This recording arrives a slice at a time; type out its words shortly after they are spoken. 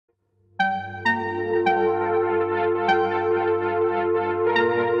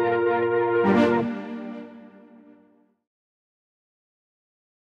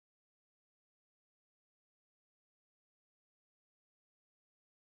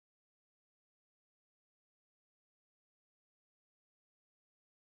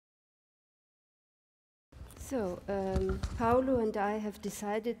So, Paulo and I have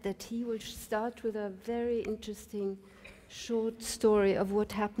decided that he will start with a very interesting short story of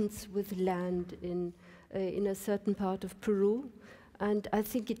what happens with land in a certain part of Peru. And I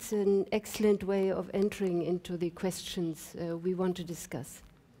think it's an excellent way of entering into the questions we want to discuss.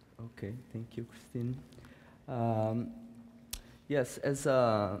 Okay, thank you, Christine. Yes, as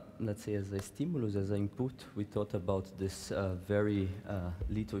a, let's say, as a stimulus, as an input, we thought about this very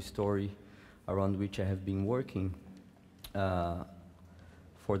little story around which I have been working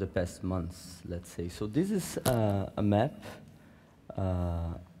for the past months, let's say. So this is a map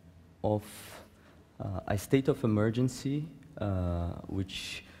of a state of emergency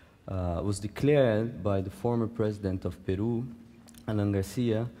which was declared by the former president of Peru, Alan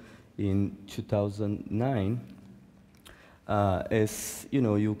Garcia, in 2009. As you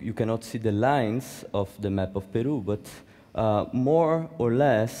know, you cannot see the lines of the map of Peru, but more or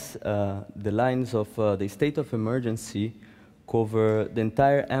less, the lines of the state of emergency cover the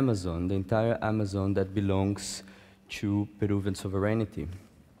entire Amazon that belongs to Peruvian sovereignty.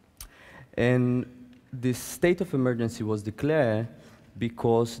 And this state of emergency was declared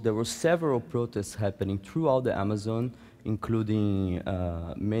because there were several protests happening throughout the Amazon, including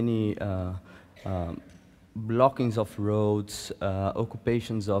many blockings of roads,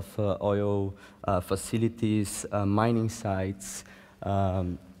 occupations of oil facilities, mining sites,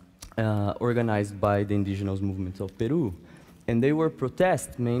 organized by the indigenous movements of Peru. And they were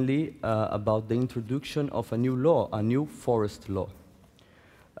protests mainly about the introduction of a new law, a new forest law.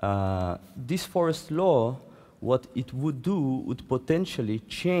 This forest law, what it would do would potentially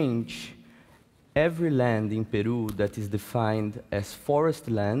change every land in Peru that is defined as forest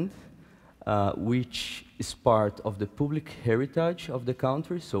land, which is part of the public heritage of the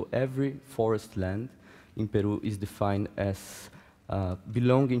country. So every forest land in Peru is defined as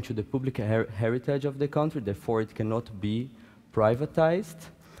belonging to the public heritage of the country, therefore it cannot be privatized.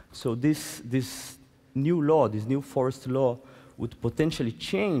 So this new law, this new forest law, would potentially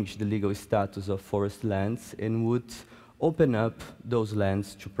change the legal status of forest lands and would open up those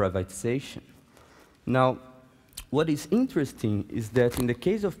lands to privatization. Now, what is interesting is that in the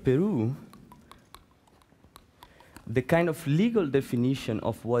case of Peru, the kind of legal definition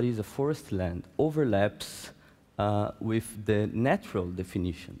of what is a forest land overlaps with the natural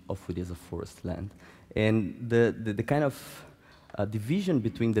definition of what is a forest land. And the kind of division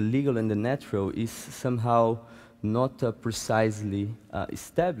between the legal and the natural is somehow not precisely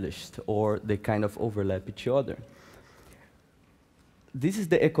established, or they kind of overlap each other. This is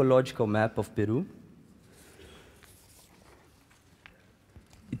the ecological map of Peru.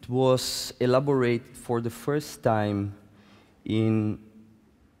 It was elaborated for the first time in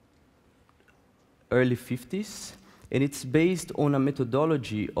early 50s, and it's based on a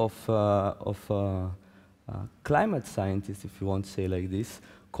methodology of climate scientist, if you want to say like this,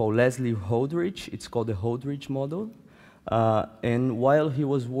 called Leslie Holdridge. It's called the Holdridge model. And while he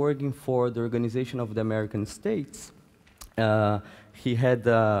was working for the Organization of the American States, he had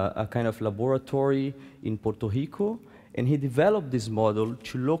a kind of laboratory in Puerto Rico, and he developed this model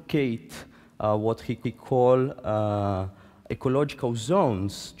to locate what he called ecological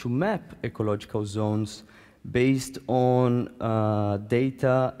zones, to map ecological zones based on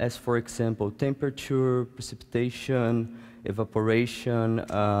data as, for example, temperature, precipitation, evaporation,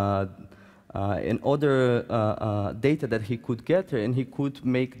 and other data that he could gather, and he could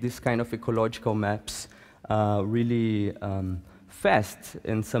make this kind of ecological maps really fast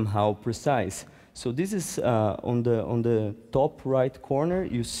and somehow precise. So this is on the top right corner,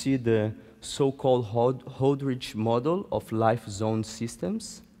 you see the so-called Holdridge model of life zone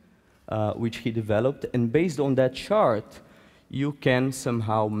systems, which he developed, and based on that chart, you can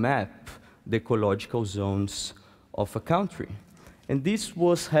somehow map the ecological zones of a country. And this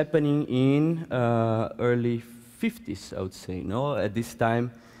was happening in early 50s, I would say. No? At this time,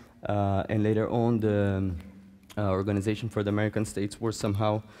 and later on, the Organization for the American States were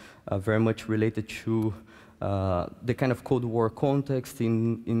somehow very much related to the kind of Cold War context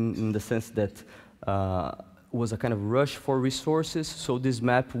in the sense that was a kind of rush for resources. So this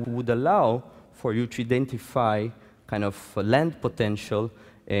map would allow for you to identify kind of land potential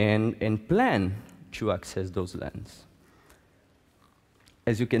and plan to access those lands.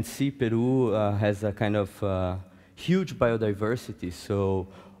 As you can see, Peru has a kind of huge biodiversity, so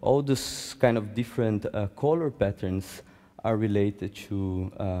all these kind of different color patterns are related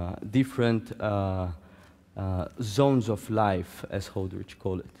to different zones of life, as Holdridge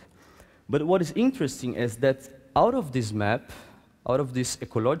called it. But what is interesting is that out of this map, out of this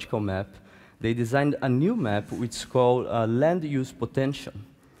ecological map, they designed a new map which is called land use potential.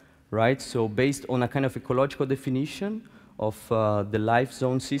 right? So based on a kind of ecological definition of the life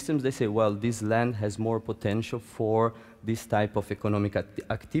zone systems, they say, well, this land has more potential for this type of economic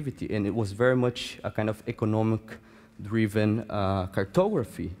activity. And it was very much a kind of economic-driven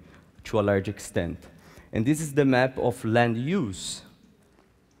cartography to a large extent. And this is the map of land use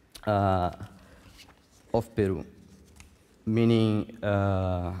of Peru, meaning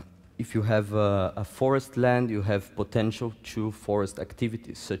if you have a forest land, you have potential to forest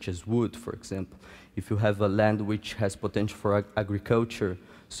activities, such as wood, for example. If you have a land which has potential for agriculture,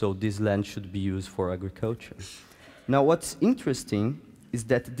 so this land should be used for agriculture. Now, what's interesting is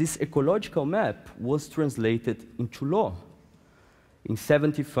that this ecological map was translated into law. In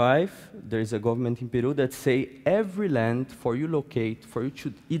 75, there is a government in Peru that say every land for you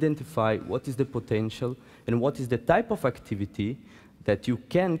to identify what is the potential and what is the type of activity that you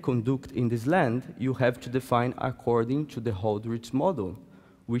can conduct in this land, you have to define according to the Holdridge model,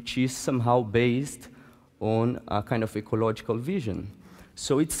 which is somehow based on a kind of ecological vision.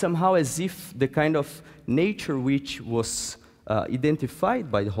 So it's somehow as if the kind of nature which was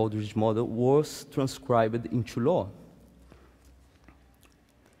identified by the Holdridge model was transcribed into law.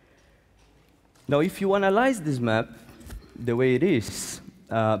 Now, if you analyze this map the way it is,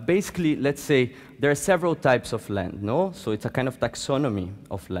 basically, let's say there are several types of land, no? So it's a kind of taxonomy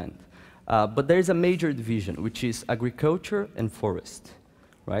of land. But there is a major division, which is agriculture and forest,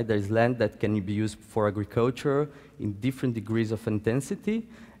 right? There is land that can be used for agriculture in different degrees of intensity,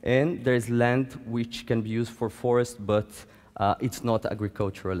 and there is land which can be used for forest, but it's not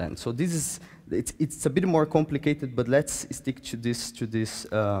agricultural land. So this is, it's a bit more complicated, but let's stick to this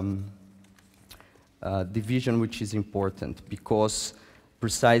division, which is important, because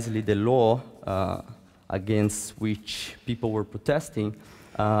precisely the law against which people were protesting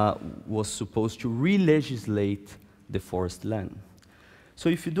was supposed to re-legislate the forest land. So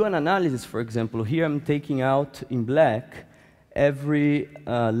if you do an analysis, for example, here I'm taking out in black every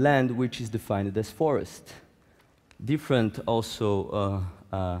land which is defined as forest. Different also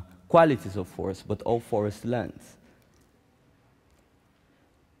qualities of forest, but all forest lands.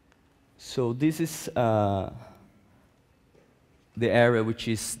 So this is the area which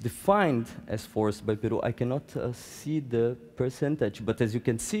is defined as forest by Peru. I cannot see the percentage, but as you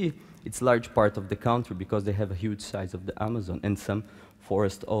can see, it's a large part of the country because they have a huge size of the Amazon and some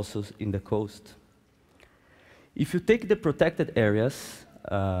forest also in the coast. If you take the protected areas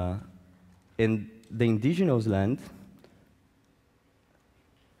and the indigenous land,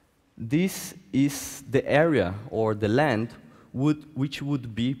 this is the area or the land which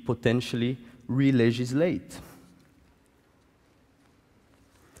would be potentially re-legislate.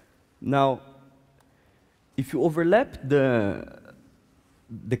 Now, if you overlap the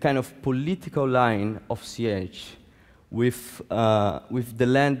kind of political line of CH with the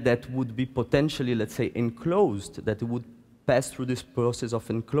land that would be potentially, let's say, enclosed, that would pass through this process of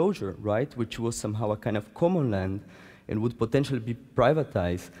enclosure, right, which was somehow a kind of common land and would potentially be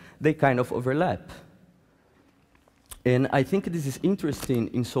privatized, they kind of overlap. And I think this is interesting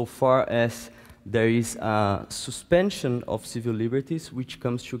insofar as there is a suspension of civil liberties which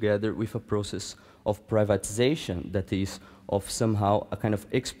comes together with a process of privatization that is of somehow a kind of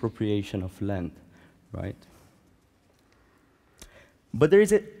expropriation of land, right? But there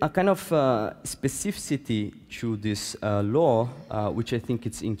is a kind of specificity to this law which I think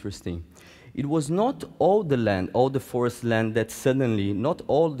it's interesting. It was not all the land, all the forest land that suddenly, not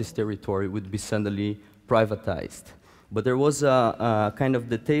all this territory would be suddenly privatized. But there was a kind of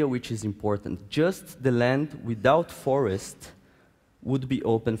detail which is important. Just the land without forest would be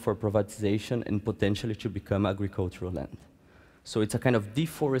open for privatization and potentially to become agricultural land. So it's a kind of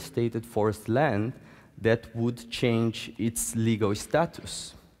deforested forest land that would change its legal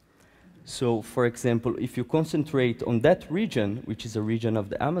status. So, for example, if you concentrate on that region, which is a region of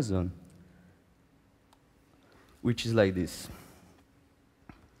the Amazon, which is like this.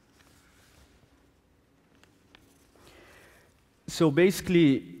 So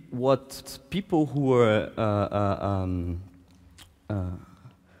basically, what people who were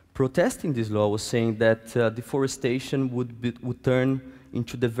protesting this law was saying that deforestation would turn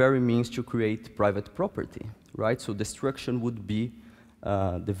into the very means to create private property, right? So destruction would be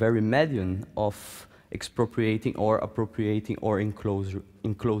the very medium of expropriating or appropriating or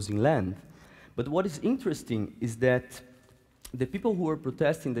enclosing land. But what is interesting is that the people who were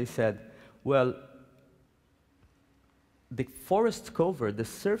protesting, they said, well, the forest cover, the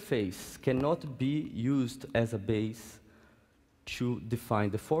surface, cannot be used as a base to define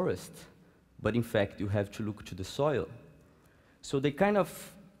the forest. But in fact, you have to look to the soil. So they kind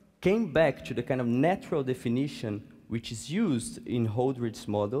of came back to the kind of natural definition which is used in Holdridge's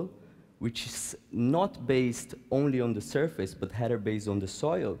model, which is not based only on the surface, but rather based on the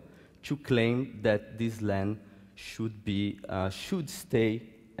soil, to claim that this land should stay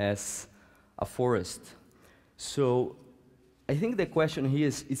as a forest. So I think the question here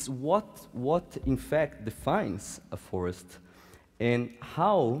is what in fact defines a forest, and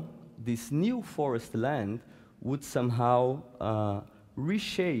how this new forest land would somehow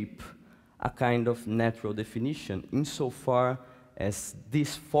reshape a kind of natural definition, insofar as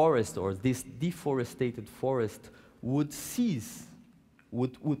this forest or this deforested forest would cease,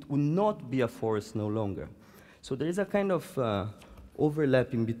 would not be a forest no longer. So there is a kind of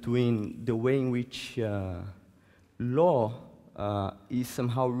overlapping between the way in which law is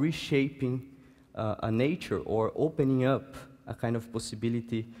somehow reshaping a nature, or opening up a kind of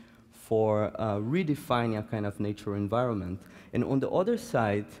possibility for redefining a kind of natural environment. And on the other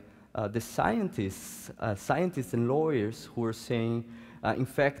side, the scientists and lawyers who are saying, in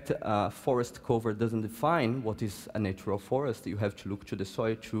fact, forest cover doesn't define what is a natural forest. You have to look to the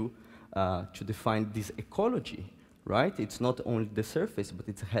soil to define this ecology, right? It's not only the surface, but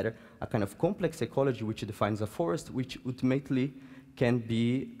it's a kind of complex ecology which defines a forest, which ultimately can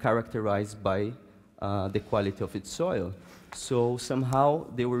be characterized by the quality of its soil. So somehow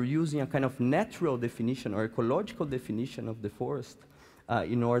they were using a kind of natural definition or ecological definition of the forest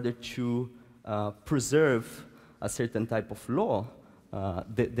in order to preserve a certain type of law,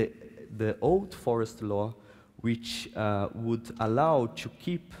 the old forest law, which would allow to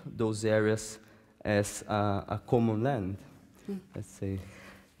keep those areas as a common land, let's say.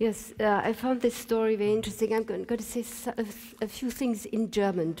 Yes, I found this story very interesting. I'm going to say a few things in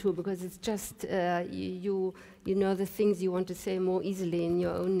German too, because it's just you know the things you want to say more easily in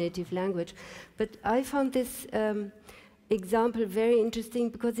your own native language. But I found this example very interesting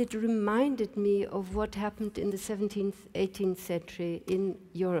because it reminded me of what happened in the 17th, 18th century in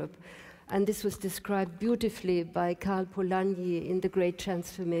Europe. And this was described beautifully by Karl Polanyi in The Great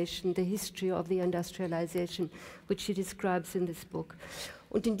Transformation, the history of the industrialization, which he describes in this book.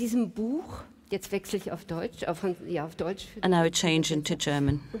 Und in diesem Buch, jetzt wechsle ich auf Deutsch, auf Deutsch. And I would change into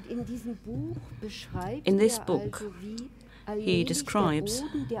German. Und in diesem Buch beschreibt in this book, he describes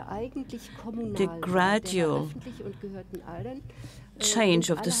the gradual change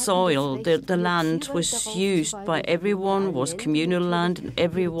of the soil. The land was used by everyone, was communal land, and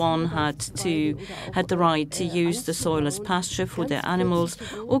everyone had the right to use the soil as pasture for their animals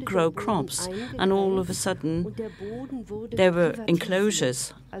or grow crops. And all of a sudden, there were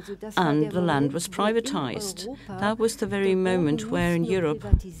enclosures, and the land was privatized. That was the very moment where in Europe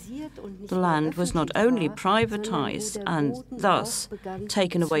the land was not only privatized and thus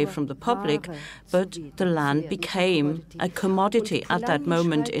taken away from the public, but the land became a commodity at that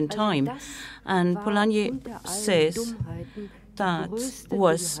moment in time. And Polanyi says that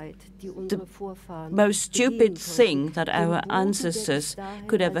was the most stupid thing that our ancestors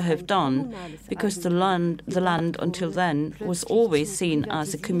could ever have done, because the land until then was always seen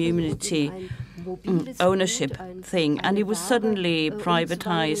as a community ownership thing, and it was suddenly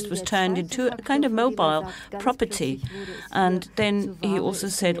privatized, was turned into a kind of mobile property. And then he also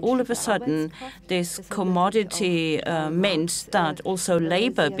said all of a sudden this commodity meant that also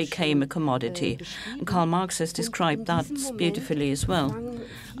labor became a commodity. And Karl Marx has described that beautifully as well.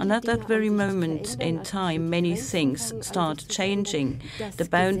 And at that very moment in time, many things start changing. The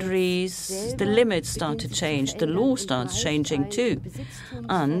boundaries, the limits start to change. The law starts changing too.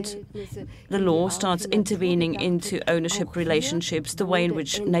 And the law starts intervening into ownership relationships, the way in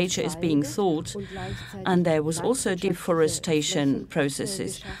which nature is being thought. And there was also deforestation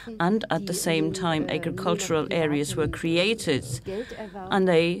processes. And at the same time, agricultural areas were created, and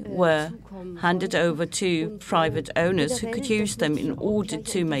they were handed over to private owners who could use them in order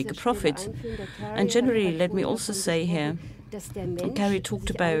to make a profit. And generally, let me also say here, Gary talked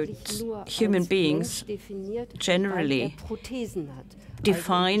about human beings generally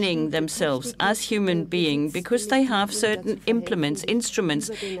defining themselves as human beings because they have certain implements, instruments,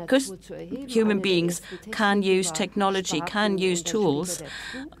 because human beings can use technology, can use tools.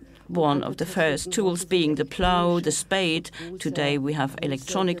 One of the first tools being the plow, the spade. Today we have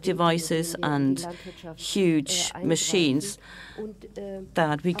electronic devices and huge machines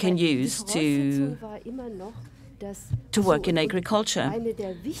that we can use to work in agriculture.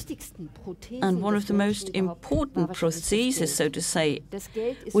 And one of the most important prostheses, so to say,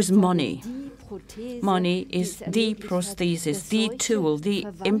 was money. Money is the prosthesis, the tool, the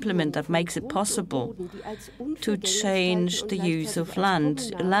implement that makes it possible to change the use of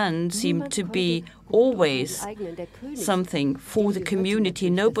land. Land seemed to be always something for the community.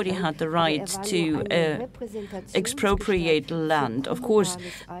 Nobody had the right to expropriate land. Of course,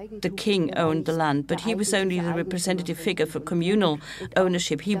 the king owned the land, but he was only the representative figure for communal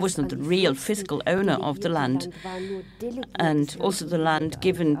ownership. He wasn't the real physical owner of the land. And also the land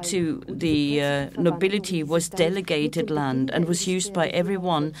given to the nobility was delegated land and was used by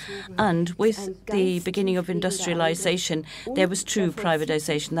everyone. And with the beginning of industrialization, there was true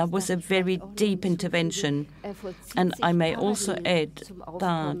privatization. That was a very deep intervention. And I may also add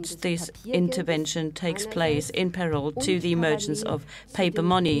that this intervention takes place in parallel to the emergence of paper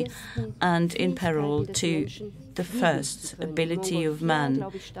money and in parallel to the first ability of man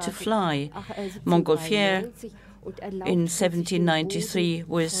to fly. Montgolfier in 1793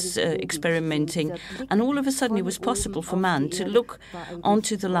 was experimenting, and all of a sudden it was possible for man to look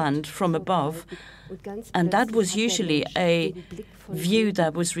onto the land from above, and that was usually a view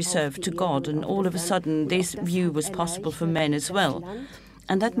that was reserved to God, and all of a sudden this view was possible for men as well.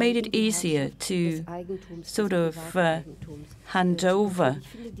 And that made it easier to sort of hand over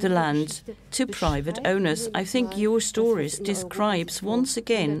the land to private owners. I think your stories describes once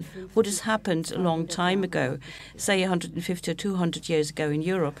again what has happened a long time ago, say 150 or 200 years ago in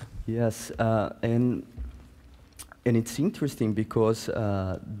Europe. Yes, and it's interesting because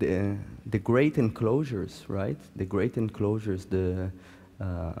the great enclosures, right? The great enclosures, the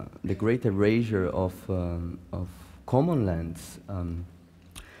great erasure of common lands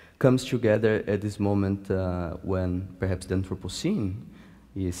comes together at this moment when perhaps the Anthropocene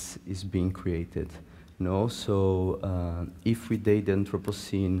is being created. No, so if we date the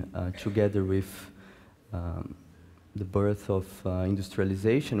Anthropocene together with the birth of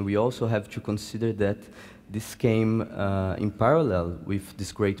industrialization, we also have to consider that this came in parallel with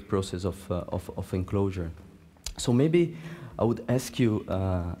this great process of enclosure. So maybe I would ask you,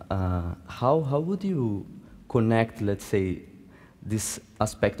 how would you connect, let's say, this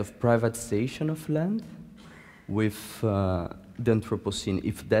aspect of privatization of land with the Anthropocene,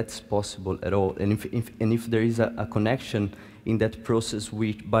 if that's possible at all, and if there is a connection in that process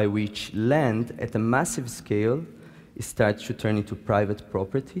by which land at a massive scale starts to turn into private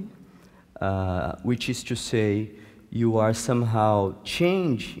property, which is to say you are somehow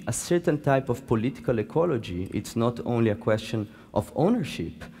change a certain type of political ecology. It's not only a question of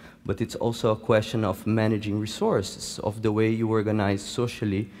ownership, but it's also a question of managing resources, of the way you organize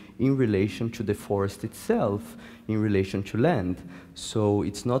socially in relation to the forest itself, in relation to land. So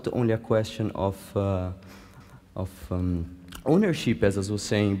it's not only a question of ownership, as I was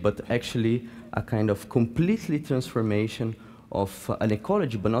saying, but actually a kind of completely transformation of an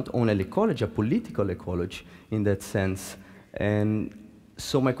ecology, but not only an ecology, a political ecology in that sense. And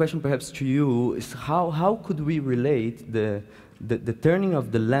so my question perhaps to you is how could we relate the turning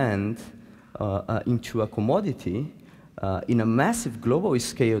of the land into a commodity in a massive global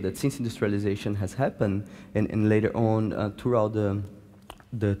scale that since industrialization has happened and later on throughout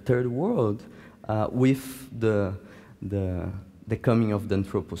the third world with the coming of the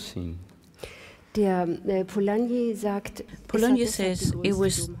Anthropocene? Polanyi says it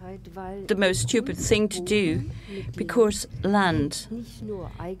was the most stupid thing to do because land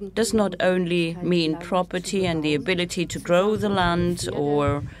does not only mean property and the ability to grow the land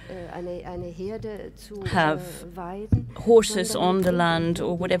or have horses on the land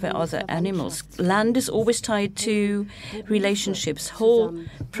or whatever other animals. Land is always tied to relationships, whole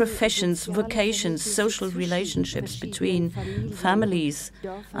professions, vocations, social relationships between families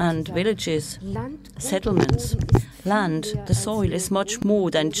and villages, settlements. Land, the soil, is much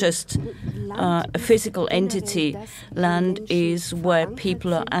more than just a physical entity. Land is where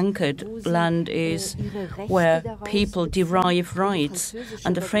people are anchored. Land is where people derive rights.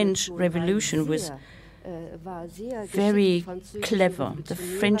 And the French Revolution was very clever. The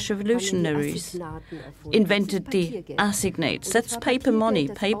French revolutionaries invented the assignats. That's paper money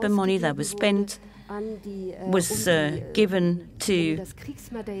that was spent, was given to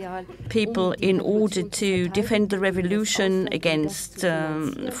people in order to defend the revolution against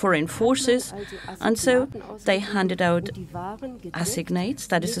foreign forces, and so they handed out assignats,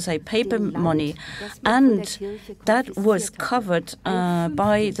 that is to say paper money, and that was covered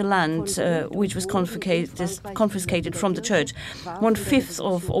by the land which was confiscated from the church. 1/5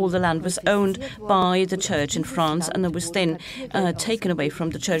 of all the land was owned by the church in France, and it was then taken away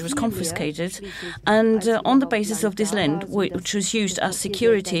from the church, was confiscated, And on the basis of this land, which was used as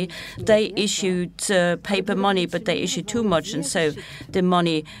security, they issued paper money, but they issued too much, and so the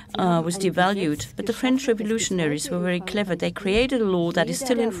money was devalued. But the French revolutionaries were very clever. They created a law that is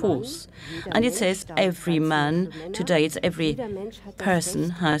still in force. And it says every man, today it's every person,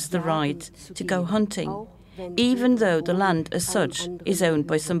 has the right to go hunting, even though the land as such is owned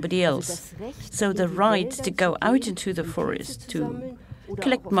by somebody else. So the right to go out into the forest, to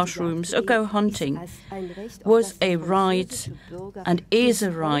collect mushrooms or go hunting, was a right and is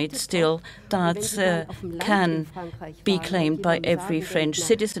a right still that can be claimed by every French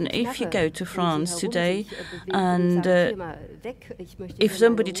citizen. If you go to France today and if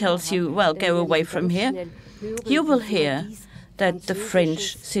somebody tells you, well, go away from here, you will hear that the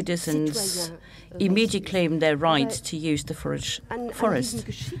French citizens immediately claim their right to use the forest.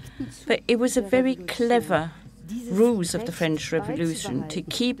 But it was a very clever ruse of the French Revolution to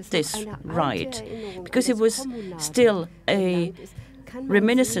keep this right, because it was still a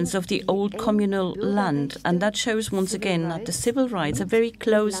reminiscence of the old communal land, and that shows once again that the civil rights are very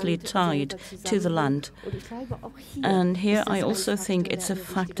closely tied to the land. And here I also think it's a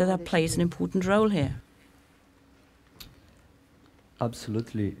factor that plays an important role here.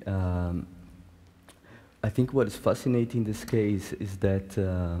 Absolutely. I think what is fascinating in this case is that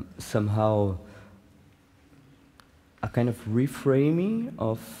somehow a kind of reframing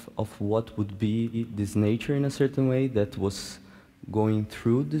of what would be this nature in a certain way that was going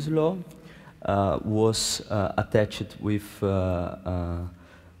through this law was attached with the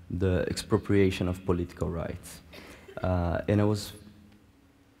expropriation of political rights. And I was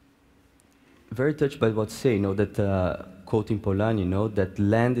very touched by what you say, that quoting Polanyi, that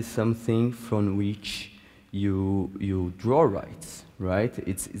land is something from which you draw rights, right?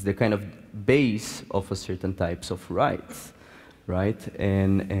 It's the kind of base of a certain types of rights, right?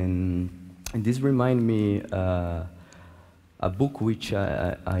 And this reminds me a book which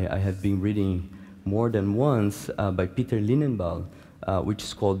I have been reading more than once by Peter Linenball, which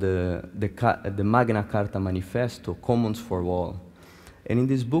is called the Magna Carta Manifesto, Commons for All. And in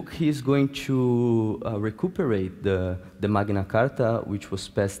this book, he is going to recuperate the Magna Carta, which was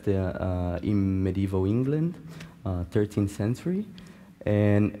passed in medieval England, 13th century.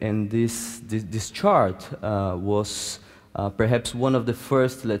 And this chart was perhaps one of the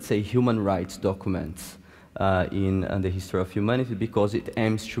first, let's say, human rights documents in the history of humanity, because it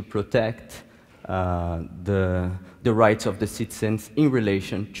aims to protect the rights of the citizens in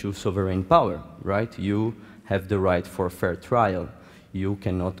relation to sovereign power, right? You have the right for a fair trial. You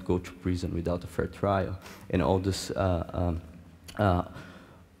cannot go to prison without a fair trial, and all this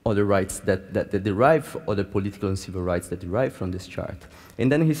other rights that derive, other political and civil rights that derive from this chart.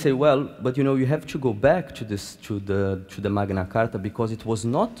 And then he said, well, but you have to go back to the Magna Carta, because it was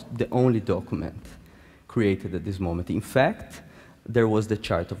not the only document created at this moment. In fact, there was the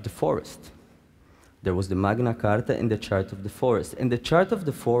Chart of the Forest. There was the Magna Carta and the Chart of the Forest. And the Chart of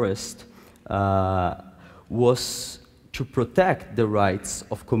the Forest was to protect the rights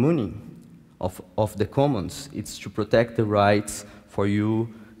of communing, of the commons. It's to protect the rights for you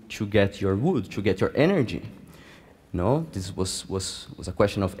to get your wood, to get your energy. No, this was a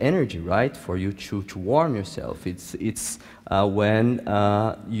question of energy, right? For you to warm yourself. It's when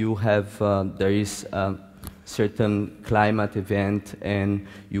you have, there is a certain climate event and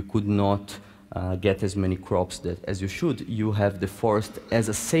you could not get as many crops as you should. You have the forest as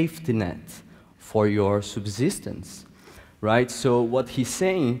a safety net for your subsistence. Right? So what he's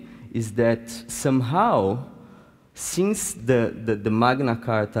saying is that somehow, since the Magna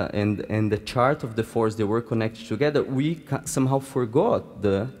Carta and the Chart of the Forest, they were connected together, we somehow forgot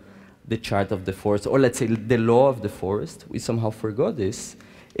the Chart of the Forest, or let's say the law of the forest. We somehow forgot this,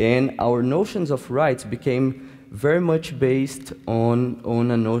 and our notions of rights became very much based on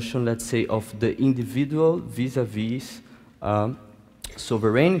a notion, let's say, of the individual vis-a-vis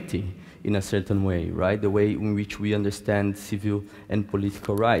sovereignty, in a certain way, right? The way in which we understand civil and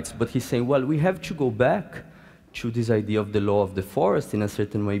political rights. But he's saying, well, we have to go back to this idea of the law of the forest in a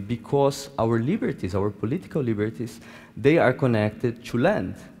certain way, because our liberties, our political liberties, they are connected to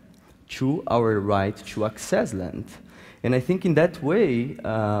land, to our right to access land. And I think in that way,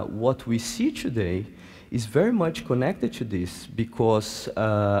 what we see today is very much connected to this, because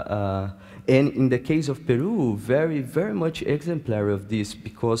and in the case of Peru, very, very much exemplary of this,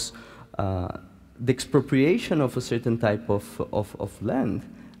 because the expropriation of a certain type of land,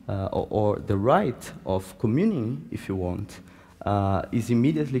 or the right of communing, if you want, is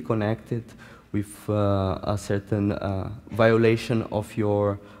immediately connected with a certain violation of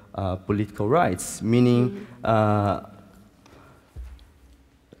your political rights, meaning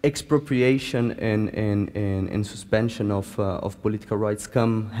expropriation and suspension of political rights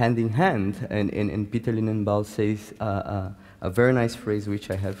come hand in hand, and Peter Linenbaum says a very nice phrase which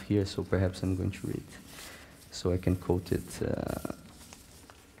I have here, so perhaps I'm going to read, so I can quote it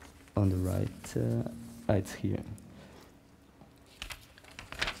on the right. It's here.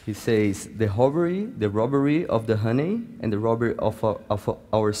 He says, the robbery of the honey and the robbery of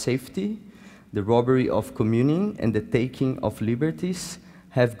our safety, the robbery of communing and the taking of liberties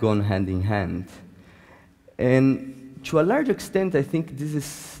have gone hand in hand. And to a large extent, I think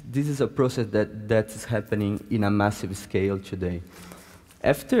this is a process that is happening in a massive scale today.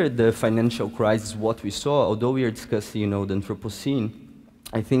 After the financial crisis, what we saw, although we are discussing, the Anthropocene,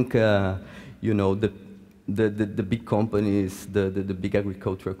 I think, the big companies, the big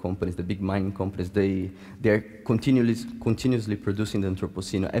agricultural companies, the big mining companies, they are continuously producing the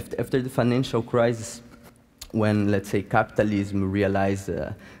Anthropocene. After the financial crisis, when, let's say, capitalism realized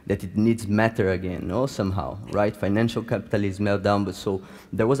that it needs matter again, somehow, right? Financial capitalism meltdown, but so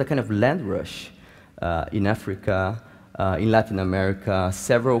there was a kind of land rush in Africa, in Latin America,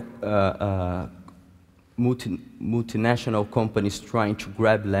 several multinational companies trying to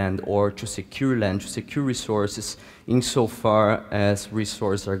grab land or to secure resources insofar as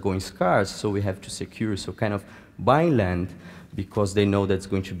resources are going scarce, so we have to secure, so kind of buying land because they know that's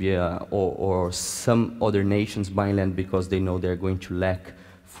going to be or some other nations buying land because they know they're going to lack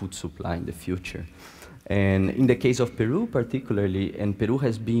food supply in the future. And in the case of Peru particularly, and Peru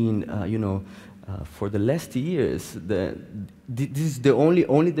has been, for the last years, this is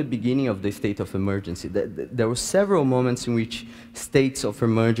only the beginning of the state of emergency. There were several moments in which states of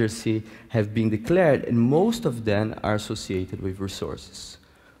emergency have been declared, and most of them are associated with resources.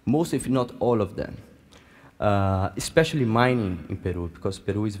 Most, if not all of them. Especially mining in Peru, because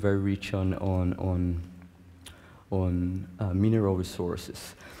Peru is very rich on mineral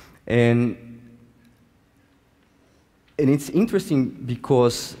resources. And it's interesting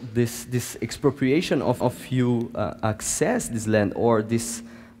because this expropriation of you access this land or this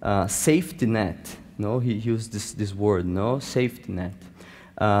safety net, he used this word, safety net,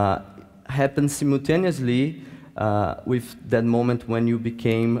 happens simultaneously with that moment when you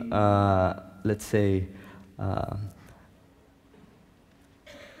became, let's say,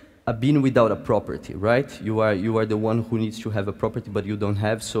 a being without a property, right? You are the one who needs to have a property, but you don't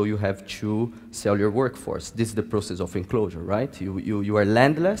have, so you have to sell your workforce. This is the process of enclosure, right? You are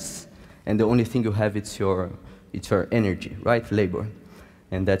landless, and the only thing you have it's your energy, right? Labor,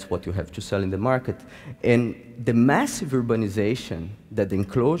 and that's what you have to sell in the market. And the massive urbanization that the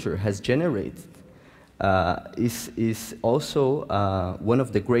enclosure has generated is also one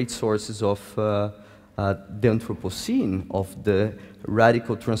of the great sources of the Anthropocene, of the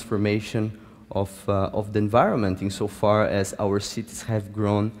radical transformation of the environment insofar as our cities have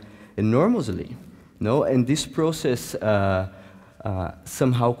grown enormously. And this process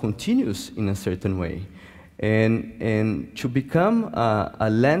somehow continues in a certain way. And to become a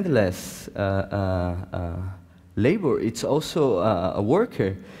landless labor, it's also a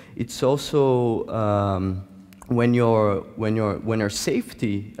worker. It's also when your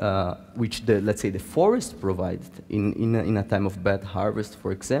safety, which let's say the forest provides in a time of bad harvest,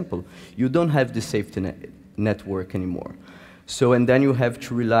 for example, you don't have the safety network anymore. So, and then you have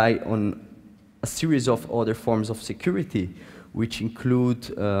to rely on a series of other forms of security, which include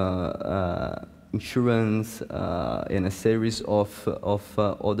insurance and a series of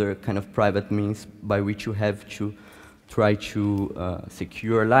other kind of private means by which you have to try to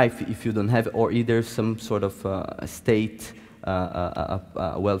secure life if you don't have, or either some sort of a state,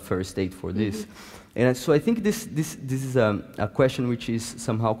 a welfare state for this. And so I think this is a question which is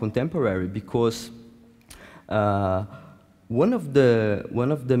somehow contemporary, because one of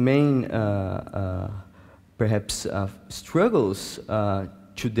the main perhaps struggles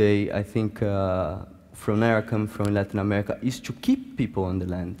today, I think, from Latin America, is to keep people on the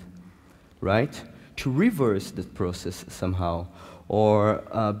land, right? To reverse that process somehow, or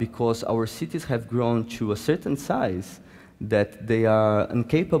because our cities have grown to a certain size that they are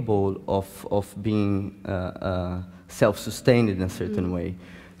incapable of being self-sustained in a certain way.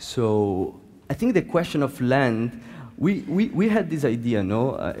 So I think the question of land, we had this idea,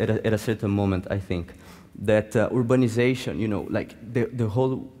 at a certain moment, I think, that urbanization, like the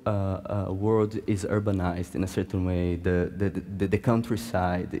whole world is urbanized in a certain way. The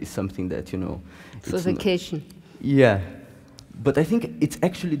countryside is something that, for vacation. Yeah, but I think it's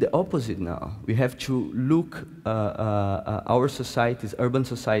actually the opposite now. We have to look our societies, urban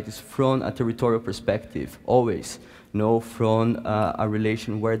societies, from a territorial perspective, always. from a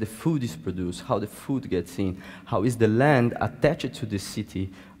relation where the food is produced, how the food gets in, how is the land attached to the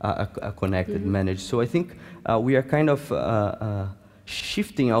city connected, managed. So I think we are kind of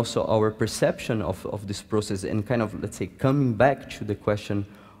shifting also our perception of this process and kind of, let's say, coming back to the question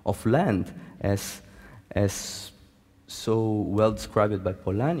of land as so well described by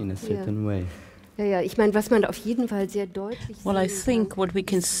Polan in a certain way. Ich meine, was man auf jeden Fall sehr deutlich Well, I think what we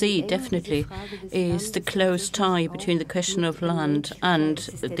can see definitely is the close tie between the question of land and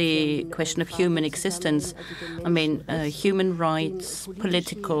the question of human existence. I mean, human rights,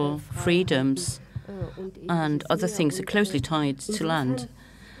 political freedoms, and other things are closely tied to land.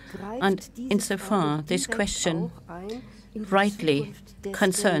 And insofar, this question rightly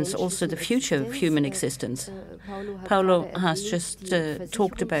concerns also the future of human existence. Paulo has just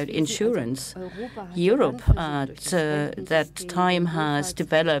talked about insurance. Europe at that time has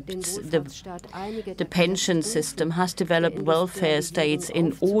developed the pension system, has developed welfare states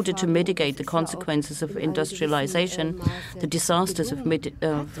in order to mitigate the consequences of industrialization, the disasters of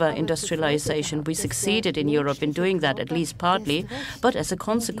industrialization. We succeeded in Europe in doing that, at least partly, but as a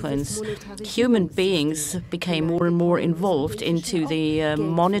consequence, human beings became more and more involved into the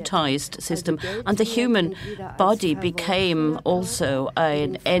monetized system, and the human body became also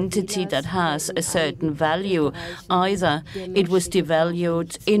an entity that has a certain value. Either it was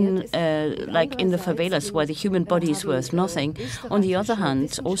devalued in, like in the favelas, where the human body is worth nothing. On the other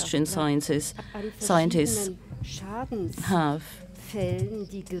hand, Austrian scientists have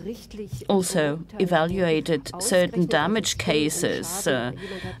also evaluated certain damage cases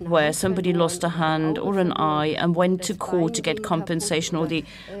where somebody lost a hand or an eye and went to court to get compensation, or the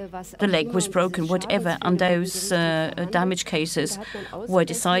leg was broken, whatever, and those damage cases were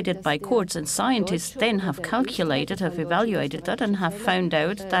decided by courts, and scientists then have calculated, have evaluated that, and have found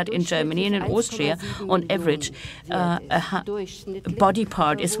out that in Germany and in Austria, on average, a body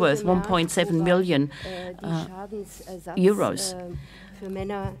part is worth 1.7 million euros.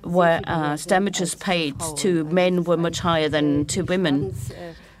 Whereas damages paid to men were much higher than to women.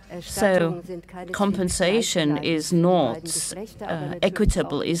 So compensation is not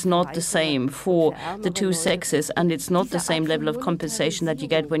equitable, is not the same for the two sexes, and it's not the same level of compensation that you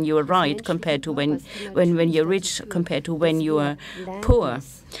get when you are right compared to when you're rich compared to when you are poor.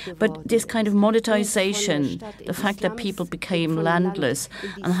 But this kind of monetization, the fact that people became landless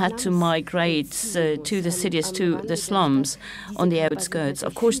and had to migrate to the cities, to the slums on the outskirts,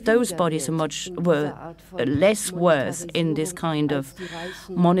 of course those bodies were less worth in this kind of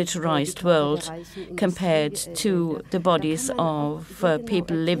monetarized world compared to the bodies of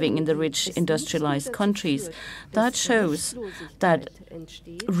people living in the rich industrialized countries. That shows that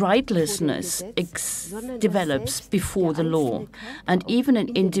rightlessness develops before the law, and even an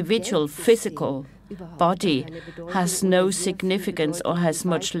individual physical body has no significance or has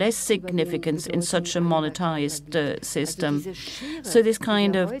much less significance in such a monetized system. So this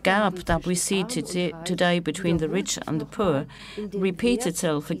kind of gap that we see today between the rich and the poor repeats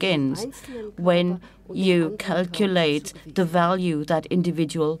itself again when you calculate the value that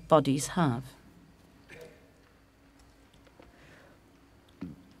individual bodies have.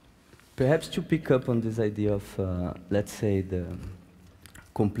 Perhaps to pick up on this idea of, let's say, the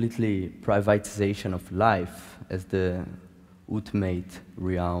completely privatization of life as the ultimate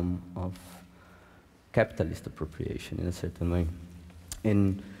realm of capitalist appropriation in a certain way.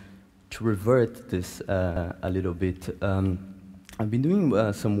 And to revert this a little bit, I've been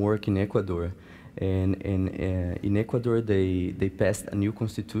doing some work in Ecuador, and in Ecuador they passed a new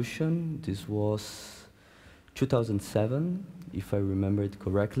constitution. This was 2007, if I remember it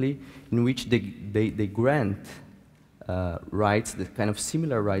correctly, in which they grant rights, the kind of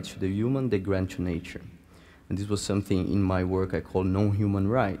similar rights to the human, they grant to nature. And this was something in my work I call non-human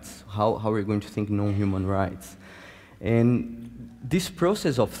rights. How are we going to think non-human rights? And this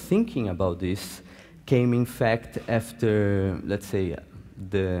process of thinking about this came, in fact, after, let's say,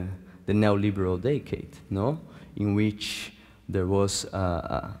 the neoliberal decade, no? In which there was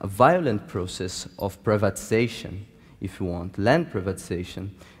a violent process of privatization, if you want, land privatization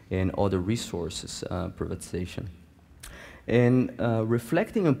and other resources privatization. And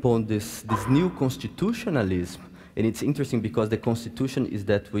reflecting upon this new constitutionalism, and it's interesting because the constitution is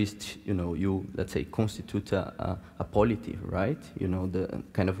that which, you, let's say, constitute a polity, right? The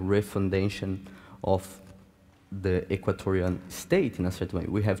kind of refundation of the Ecuadorian state in a certain way.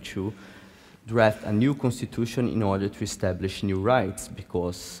 We have to draft a new constitution in order to establish new rights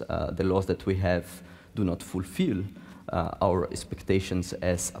because the laws that we have do not fulfill our expectations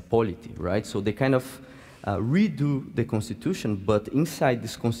as a polity, right? So they kind of redo the constitution, but inside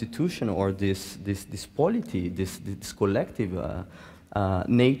this constitution or this polity, this collective,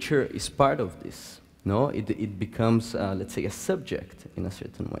 nature is part of this. No, it becomes, let's say, a subject in a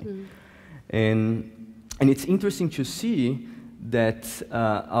certain way, and it's interesting to see that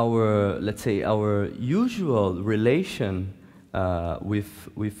let's say, our usual relation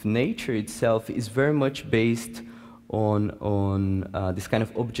with nature itself is very much based on this kind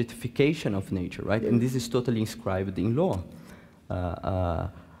of objectification of nature, right? And this is totally inscribed in law.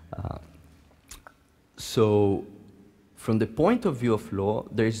 So, from the point of view of law,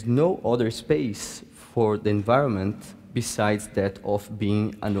 there is no other space for the environment besides that of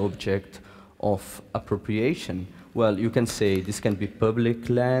being an object of appropriation. Well, you can say this can be public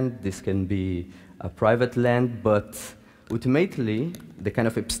land, this can be private land, but ultimately, the kind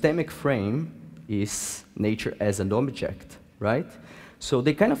of epistemic frame is nature as an object, right? So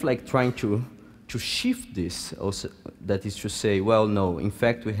they kind of like trying to shift this, also, that is to say, well, no, in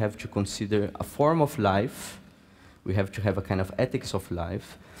fact, we have to consider a form of life, we have to have a kind of ethics of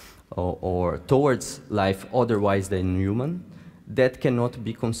life, or towards life otherwise than human, that cannot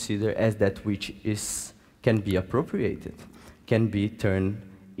be considered as that which can be appropriated, can be turned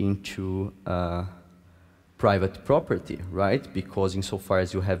into private property, right? Because insofar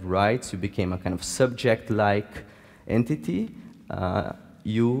as you have rights, you became a kind of subject-like entity,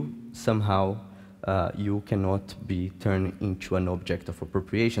 you somehow, you cannot be turned into an object of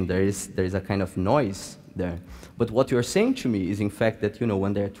appropriation. There is a kind of noise there. But what you're saying to me is, in fact, that, you know,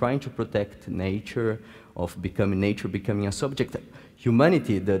 when they're trying to protect nature, nature becoming a subject,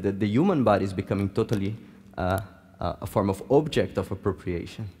 humanity, the human body is becoming totally a form of object of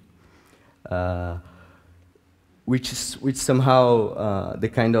appropriation. Which somehow the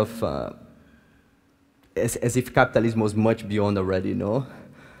kind of, as if capitalism was much beyond already, no?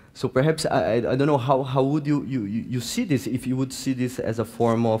 So perhaps, I don't know, how would you see this, if you would see this as a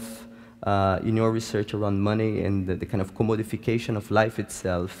form of, in your research around money and the kind of commodification of life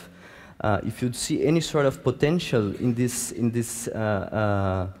itself, if you'd see any sort of potential in this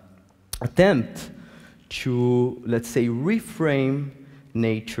attempt to, let's say, reframe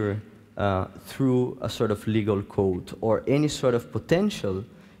nature through a sort of legal code, or any sort of potential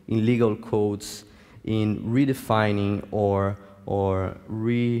in legal codes in redefining or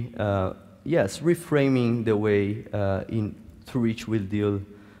reframing the way through which we'll deal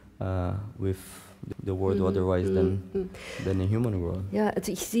with the world otherwise than a human world. Ja,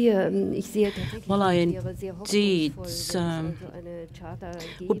 also ich sehe Well, I indeed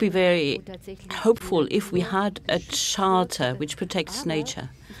would be very hopeful if we had a charter which protects nature.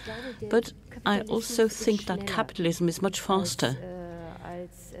 But I also think that capitalism is much faster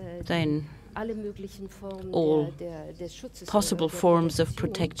than all possible forms of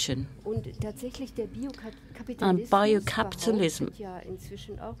protection. And biocapitalism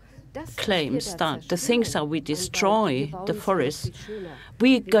claims that the things that we destroy, the forests,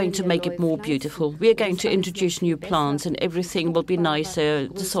 we're going to make it more beautiful. We're going to introduce new plants and everything will be nicer,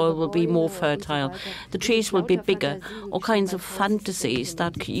 the soil will be more fertile, the trees will be bigger, all kinds of fantasies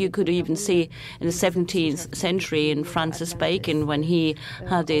that you could even see in the 17th century in Francis Bacon when he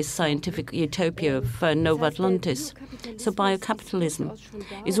had his scientific utopia of Nova Atlantis. So biocapitalism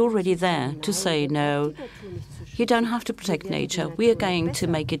is already there to say, no, you don't have to protect nature. We are going to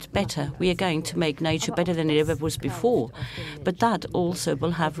make it better. We are going to make nature better than it ever was before. But that also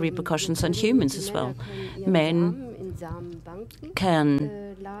will have repercussions on humans as well. Men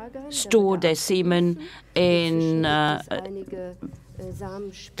can store their semen in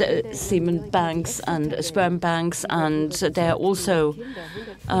the semen banks and sperm banks, and there are also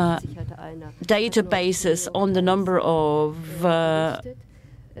databases on the number of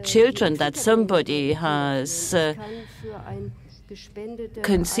children that somebody has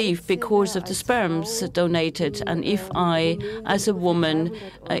conceived because of the sperms donated. And if I, as a woman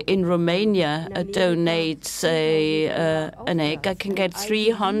in Romania, donate an egg, I can get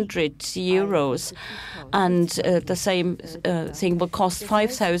 300 euros. And the same thing will cost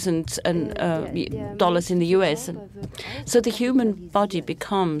 $5,000 in the US. So the human body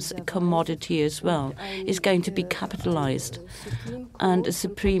becomes a commodity as well. It's going to be capitalized. And the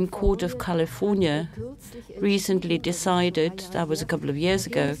Supreme Court of California recently decided, that was a couple of years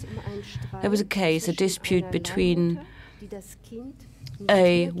ago, there was a case, a dispute between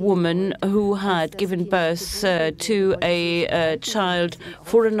a woman who had given birth to a child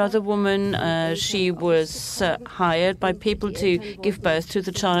for another woman. She was hired by people to give birth to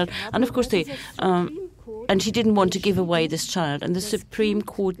the child. And of course the and she didn't want to give away this child. And the Supreme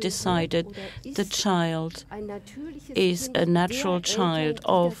Court decided the child is a natural child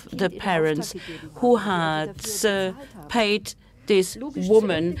of the parents who had paid this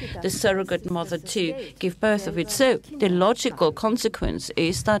woman, the surrogate mother, to give birth of it. So the logical consequence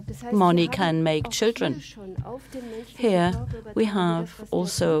is that money can make children. Here we have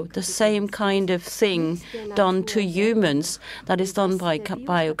also the same kind of thing done to humans that is done by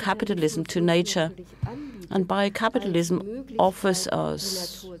biocapitalism to nature. And biocapitalism offers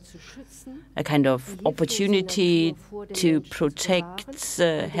us a kind of opportunity to protect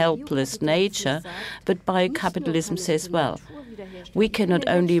helpless nature, but biocapitalism says, well, we can not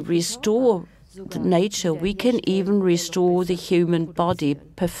only restore the nature, we can even restore the human body,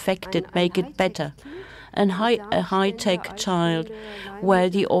 perfect it, make it better. And a high-tech child where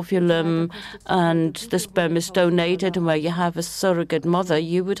the ovulum and the sperm is donated and where you have a surrogate mother,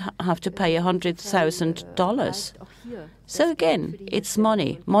 you would have to pay $100,000. So again, it's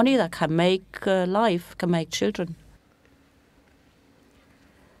money that can make life, can make children.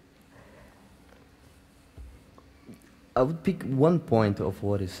 I would pick one point of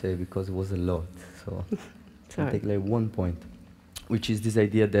what you say because it was a lot. So I'll take like one point, which is this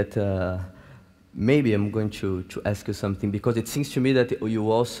idea that maybe I'm going to ask you something, because it seems to me that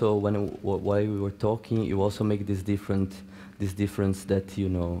you also, while we were talking, you also make this difference that, you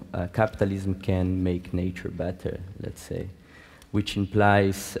know, capitalism can make nature better, let's say, which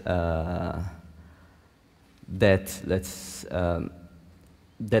implies that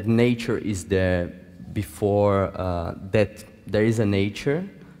nature is there before that there is a nature,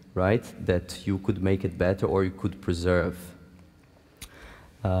 right, that you could make it better or you could preserve.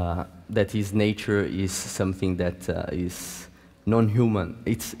 That is, nature is something that is non-human.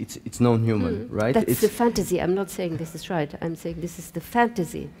 It's non-human, right? That's the fantasy. I'm not saying this is right. I'm saying this is the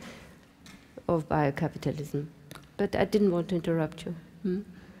fantasy of biocapitalism. But I didn't want to interrupt you.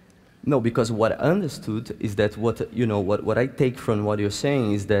 No, because what I understood is that what I take from what you're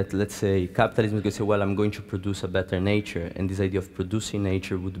saying is that, let's say, capitalism is going to say, well, I'm going to produce a better nature, and this idea of producing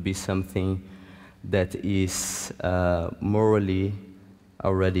nature would be something that is morally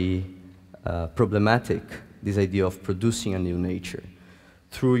already problematic, this idea of producing a new nature.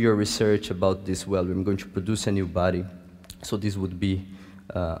 Through your research about this, well, I'm going to produce a new body, so this would be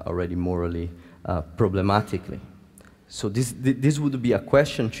already morally problematically. So this would be a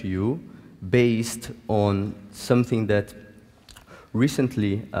question to you based on something that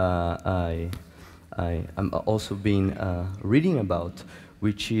recently I'm also been reading about,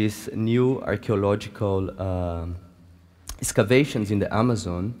 which is new archaeological excavations in the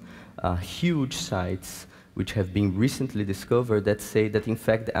Amazon, huge sites which have been recently discovered that say that in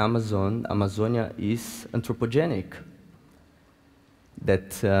fact the Amazonia is anthropogenic.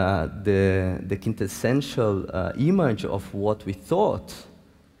 That the quintessential image of what we thought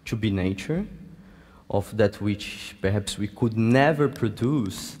to be nature, of that which perhaps we could never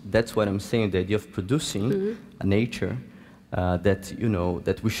produce, that's what I'm saying, the idea of producing a nature that, you know,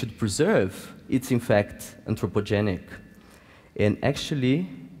 that we should preserve, it's in fact anthropogenic. And actually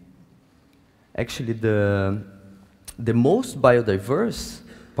the most biodiverse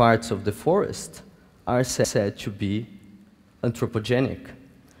parts of the forest are said to be anthropogenic.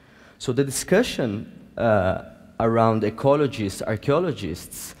 So the discussion around ecologists,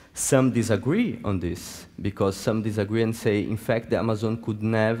 archaeologists, some disagree on this, because some disagree and say, in fact, the Amazon could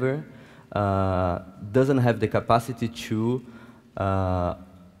never, doesn't have the capacity to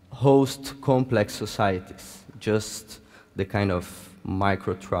host complex societies, just the kind of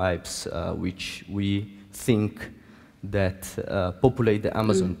micro-tribes which we think that populate the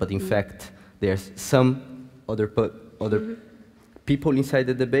Amazon, but in fact, there's some other people inside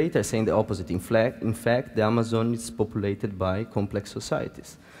the debate are saying the opposite. In fact, the Amazon is populated by complex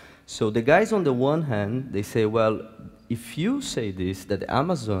societies. So the guys on the one hand, they say, well, if you say this, that the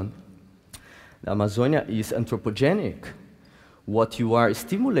Amazonia is anthropogenic, what you are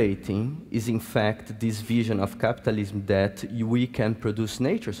stimulating is in fact this vision of capitalism that we can produce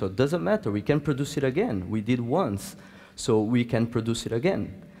nature. So it doesn't matter, we can produce it again. We did once, so we can produce it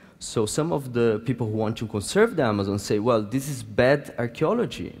again. So some of the people who want to conserve the Amazon say, well, this is bad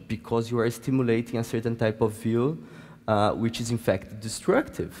archaeology because you are stimulating a certain type of view which is in fact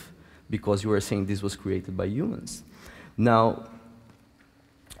destructive because you are saying this was created by humans. Now,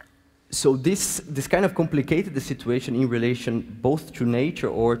 so this kind of complicated the situation in relation both to nature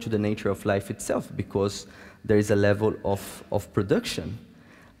or to the nature of life itself, because there is a level of production,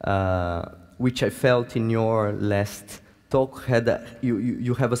 which I felt in your last talk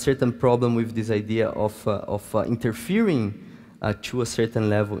you have a certain problem with this idea of interfering to a certain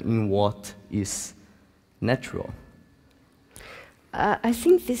level in what is natural. I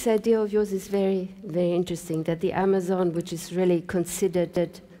think this idea of yours is very, very interesting, that the Amazon, which is really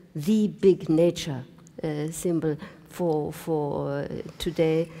considered the big nature symbol for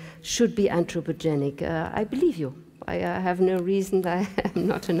today, should be anthropogenic. I believe you. I have no reason. I am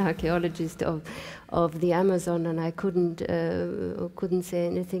not an archaeologist of the Amazon, and I couldn't say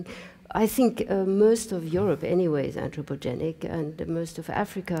anything. I think most of Europe anyway is anthropogenic, and most of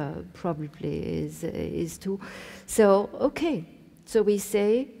Africa probably is too. So, okay. So we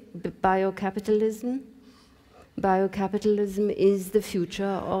say biocapitalism. Biocapitalism is the future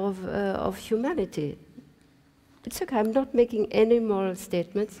of humanity. It's okay. I'm not making any moral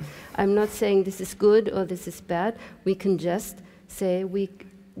statements. I'm not saying this is good or this is bad. We can just say we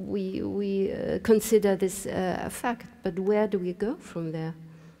consider this a fact. But where do we go from there?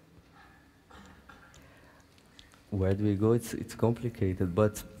 Where do we go? It's complicated,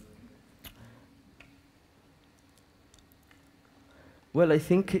 but well, I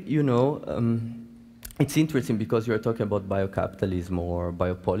think, you know, it's interesting because you're talking about biocapitalism or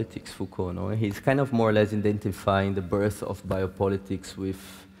biopolitics, Foucault, no? He's kind of more or less identifying the birth of biopolitics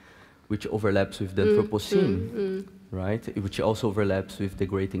which overlaps with the Anthropocene, right? Which also overlaps with the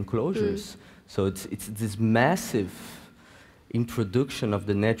great enclosures. So it's this massive introduction of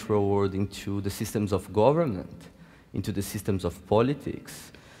the natural world into the systems of government, into the systems of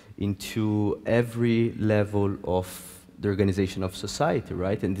politics, into every level of the organization of society,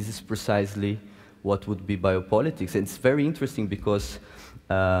 right? And this is precisely what would be biopolitics. And it's very interesting because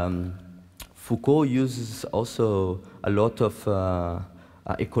Foucault uses also a lot of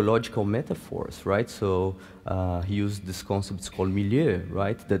ecological metaphors, right? So he used this concept called milieu,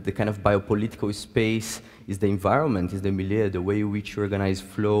 right? That the kind of biopolitical space is the environment, is the milieu, the way in which you organize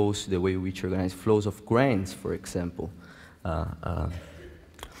flows, the way in which you organize flows of grains, for example.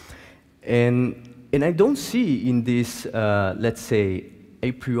 And I don't see in this, let's say,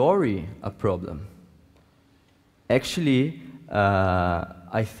 a priori a problem. Actually,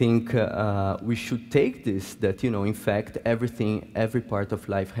 I think we should take this, that, you know, in fact, every part of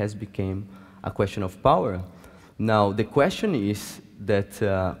life has become a question of power. Now, the question is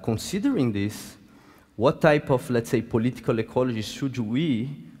that, considering this, what type of, let's say, political ecology should we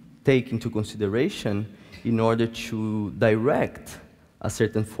take into consideration in order to direct a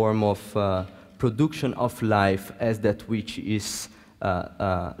certain form of production of life as that which is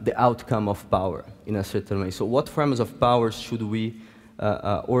the outcome of power in a certain way? So what forms of power should we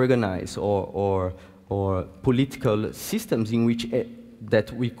organize or political systems in which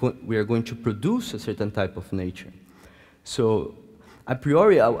that we are going to produce a certain type of nature? So a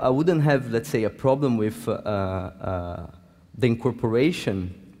priori, I wouldn't have, let's say, a problem with the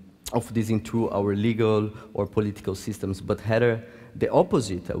incorporation of this into our legal or political systems, but rather the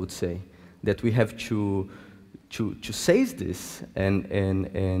opposite, I would say, that we have to seize this and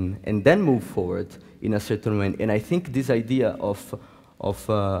then move forward in a certain way. And I think this idea of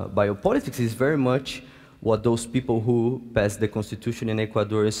biopolitics is very much what those people who passed the constitution in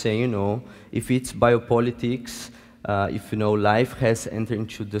Ecuador are saying, you know, if it's biopolitics, if, you know, life has entered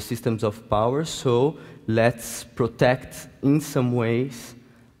into the systems of power, so let's protect in some ways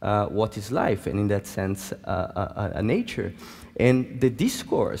what is life, and in that sense, a nature. And the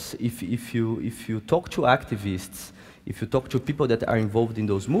discourse, if you talk to activists, if you talk to people that are involved in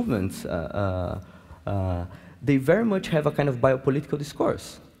those movements, they very much have a kind of biopolitical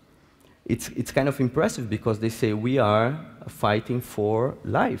discourse. It's kind of impressive because they say we are fighting for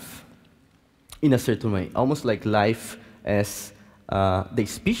life in a certain way, almost like life as the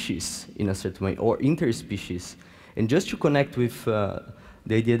species in a certain way, or interspecies. And just to connect with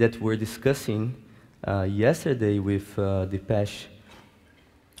the idea that we're discussing yesterday with Depeche,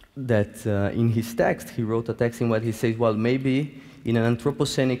 that in his text, he wrote a text in what he says, well, maybe in an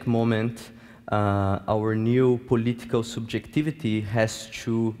Anthropocenic moment, our new political subjectivity has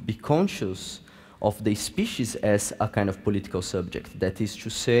to be conscious of the species as a kind of political subject. That is to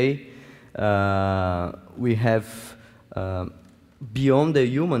say, we have, beyond the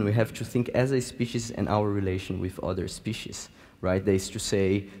human, we have to think as a species and our relation with other species. Right? That is to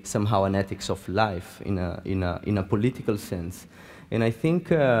say, somehow an ethics of life in a political sense. And I think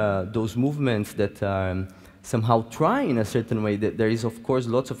those movements that are somehow trying in a certain way, that there is, of course,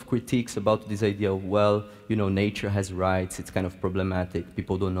 lots of critiques about this idea of, well, you know, nature has rights, it's kind of problematic,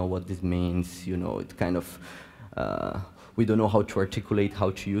 people don't know what this means, you know, it kind of, we don't know how to articulate, how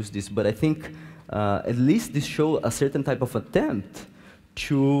to use this, but I think at least this shows a certain type of attempt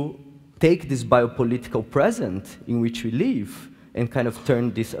to take this biopolitical present in which we live and kind of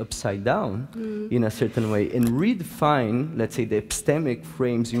turn this upside down in a certain way and redefine, let's say, the epistemic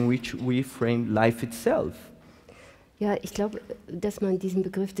frames in which we frame life itself. Ja, ich glaube, dass man diesen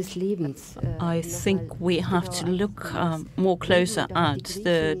Begriff des Lebens I think we have to look more closer at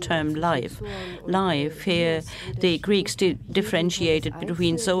the term life. Life, here the Greeks differentiated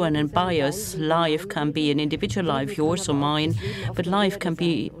between zoon and bios. Life can be an individual life, yours or mine, but life can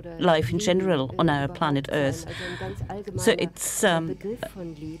be life in general on our planet Earth. So it's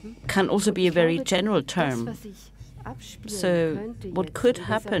can also be a very general term. So what could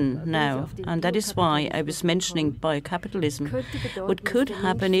happen now, and that is why I was mentioning biocapitalism, what could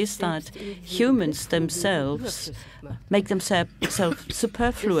happen is that humans themselves make themselves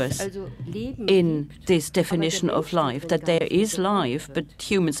superfluous in this definition of life, that there is life, but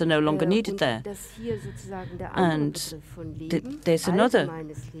humans are no longer needed there. And there's another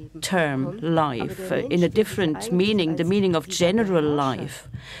term, life, in a different meaning, the meaning of general life.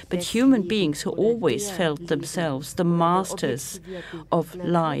 But human beings who always felt themselves the masters of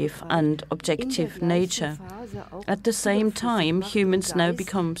life and objective nature. At the same time, humans now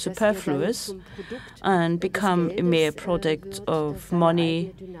become superfluous and become a mere product of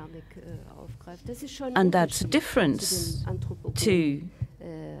money, and that's a difference to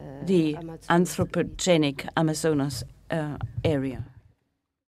the anthropogenic Amazonas area.